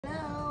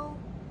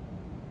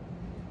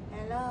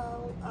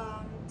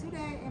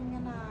Today I'm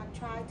gonna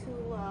try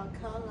to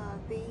color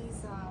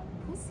these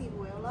pussy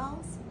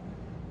willows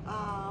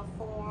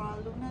for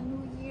Lunar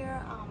New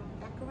Year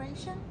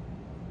decoration,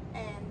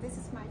 and this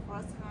is my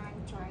first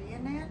time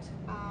trying it.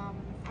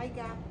 I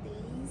got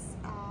these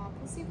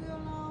pussy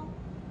willow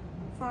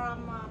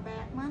from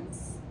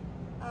Vietnamese,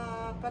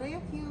 but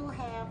if you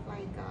have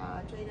like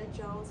Trader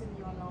Joe's in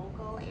your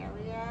local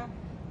area,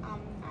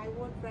 I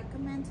would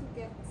recommend to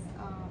get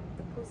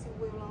the pussy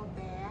willow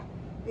there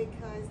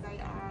because they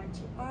are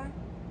cheaper.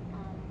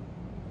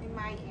 In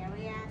my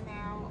area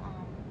now,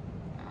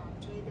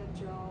 Trader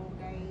Joe,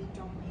 they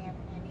don't have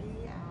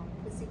any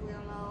pussy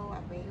willow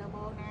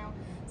available now,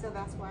 so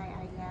that's why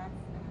I got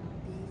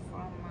these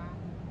from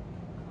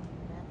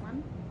that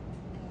one.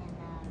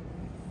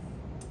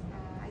 And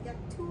I got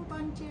 2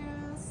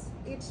 bunches.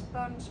 Each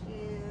bunch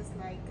is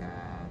like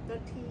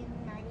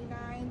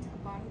 $13.99 a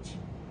bunch.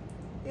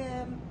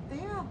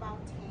 They are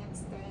about 10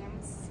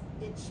 stamps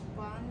each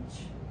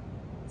bunch,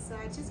 so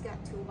I just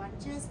got 2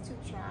 bunches to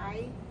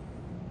try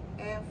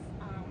if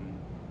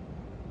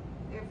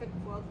it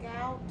work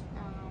out.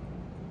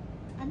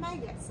 I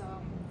might get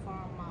some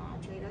from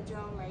Trader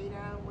Joe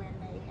later when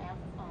they have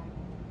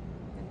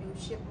the new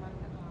shipment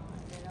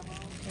available.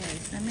 Okay,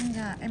 so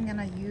I'm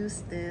gonna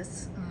use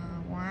this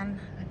one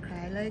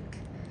acrylic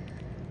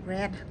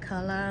red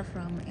color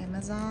from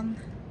Amazon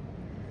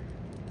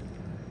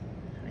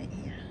right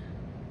here.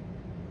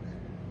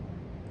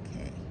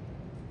 Okay,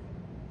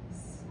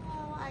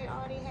 so I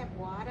already have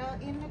water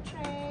in the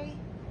tray,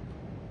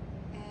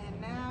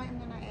 and now I'm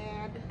gonna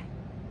add,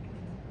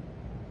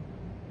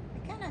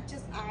 I kind of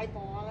just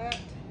eyeball it.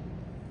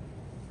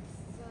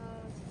 So,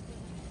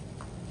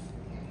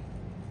 okay.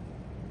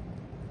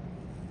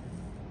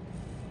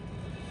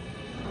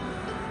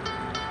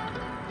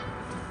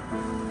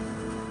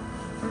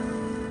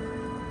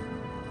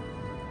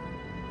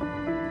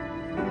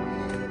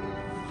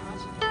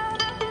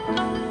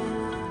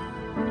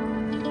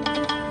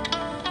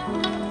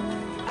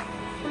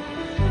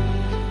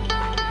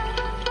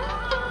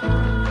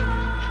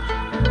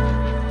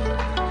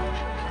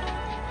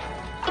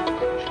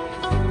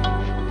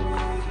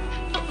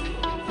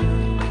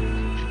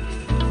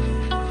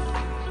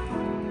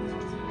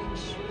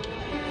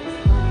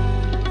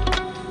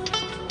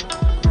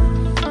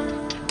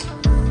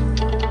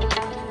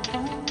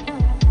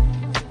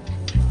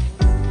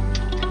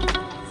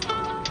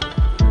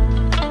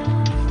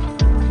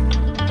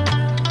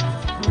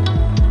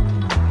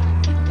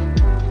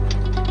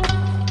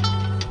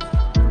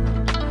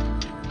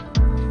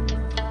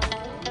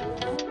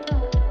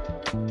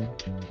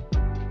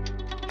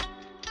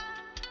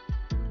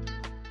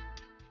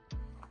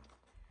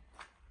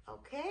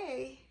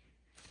 Okay,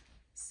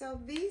 so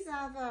these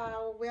are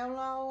the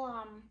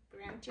willow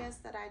branches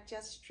that I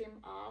just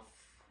trimmed off,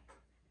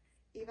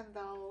 even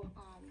though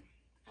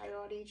I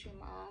already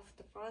trimmed off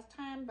the first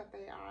time, but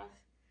they are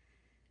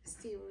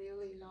still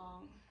really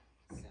long.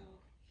 So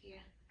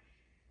here,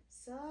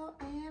 so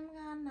I am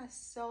gonna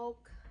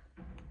soak,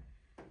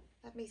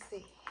 let me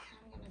see,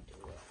 I'm gonna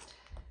do it.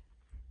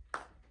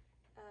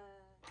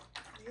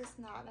 This is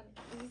not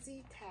an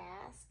easy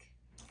task,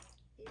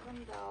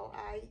 even though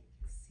I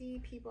see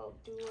people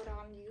do it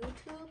on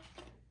YouTube.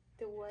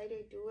 The way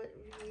they do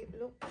it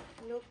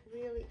look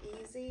really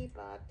easy,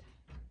 but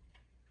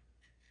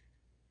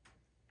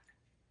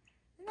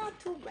not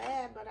too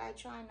bad. But I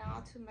try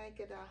not to make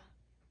it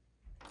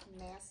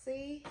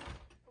messy.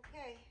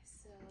 Okay,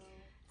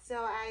 so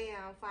I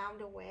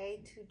found a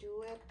way to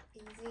do it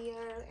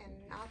easier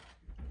and not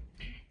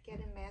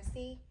getting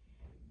messy.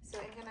 So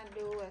I'm gonna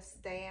do a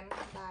stem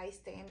by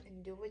stem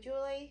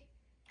individually,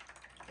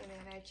 and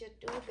then I just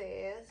do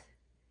this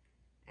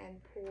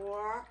and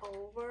pour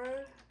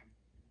over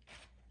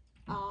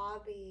all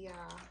the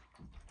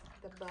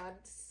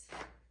buds.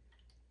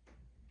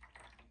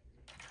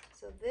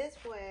 So this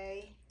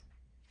way,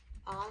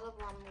 all of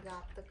them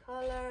got the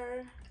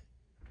color.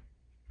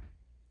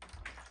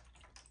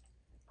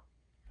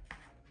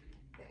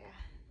 There.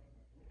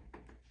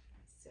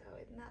 So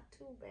it's not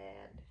too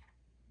bad.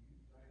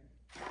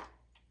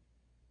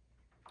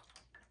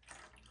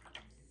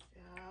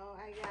 So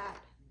I got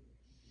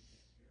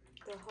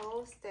the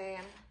whole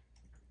stem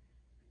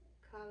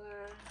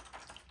color.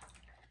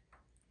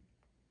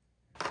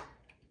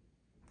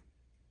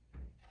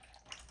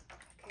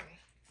 Okay,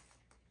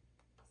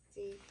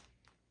 see,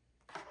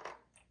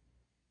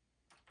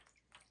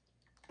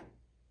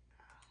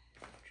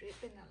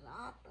 dripping a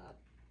lot, but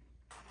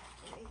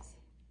it's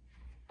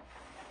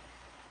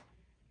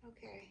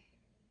okay.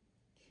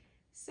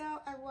 So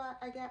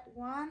I got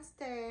 1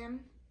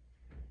 stem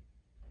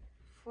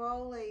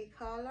fully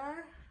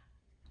color.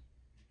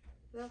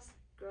 Looks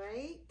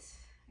great.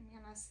 I'm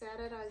gonna set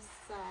it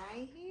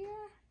aside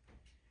here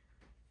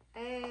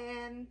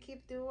and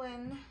keep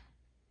doing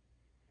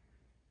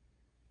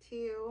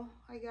till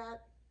I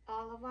got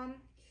all of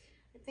them.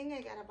 I think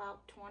I got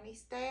about 20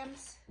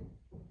 stems.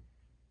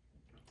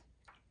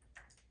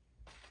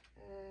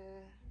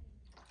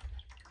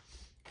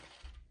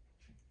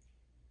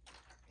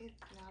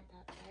 It's not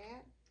that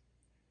bad.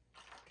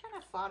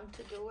 kind of fun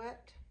to do it.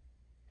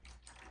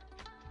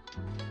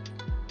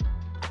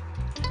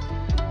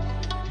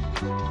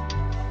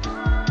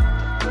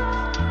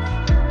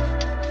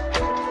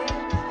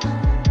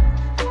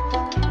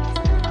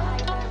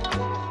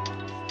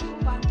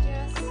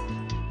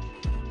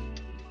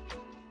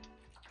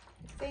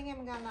 I think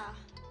I'm gonna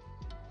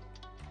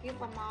give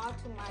them all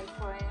to my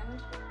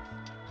friend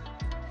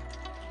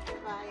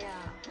if I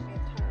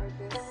meet her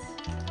over this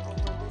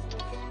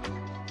weekend.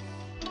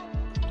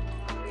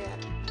 I'll get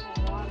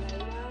more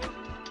later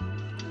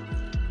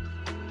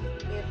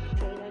if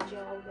Trader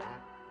Joe got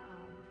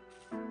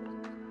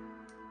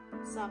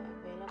some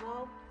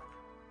available,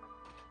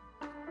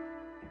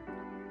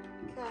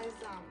 because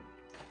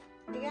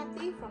they got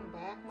these from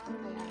back month.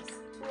 They are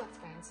too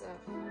expensive.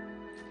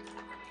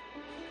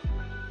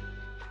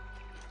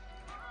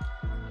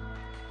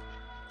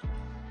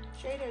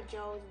 Trader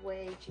Joe's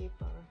way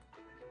cheaper.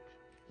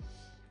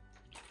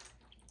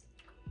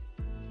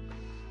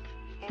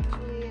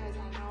 Actually, as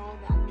I know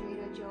that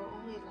Trader Joe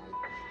only like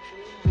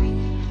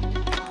 $3.99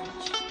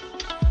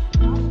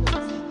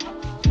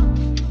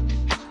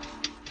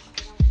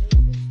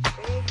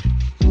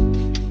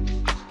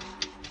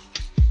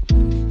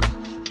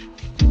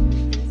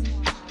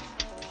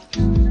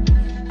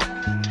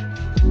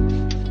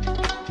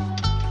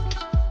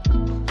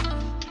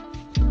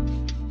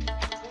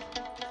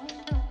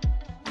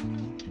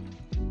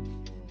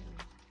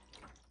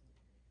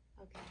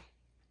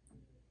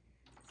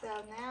 So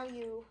now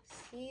you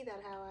see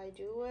that how I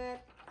do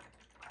it,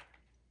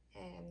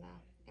 and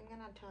I'm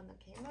gonna turn the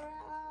camera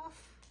off.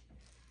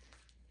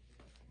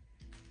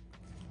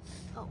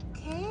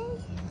 Okay,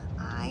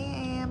 I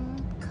am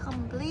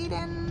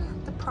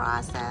completing the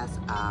process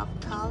of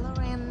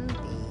coloring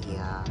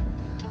the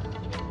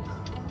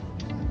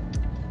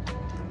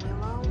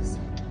willows.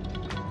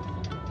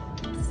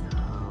 So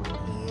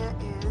here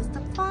is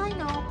the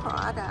final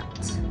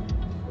product.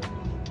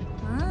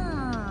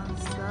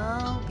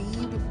 So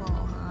beautiful,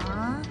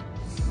 huh?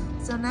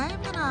 So now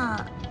I'm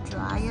gonna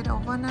dry it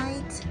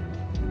overnight,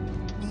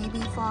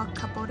 maybe for a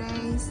couple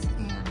days,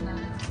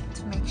 and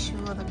to make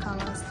sure the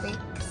color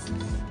sticks.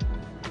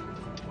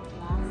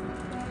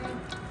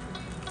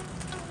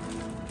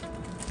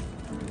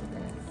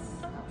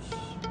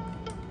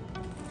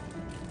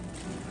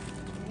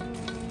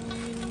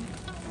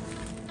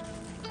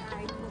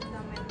 I put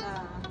them in the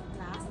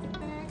plastic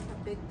bag,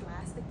 a big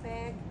plastic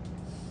bag,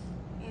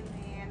 and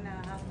then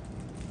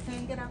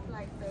hang it up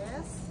like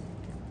this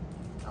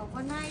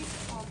overnight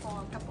or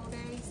for a couple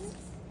days.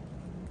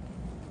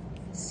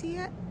 See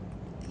it?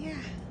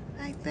 Yeah,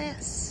 like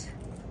this.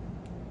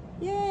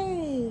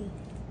 Yay!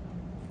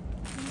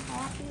 I'm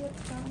happy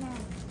it's turned out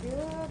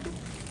good.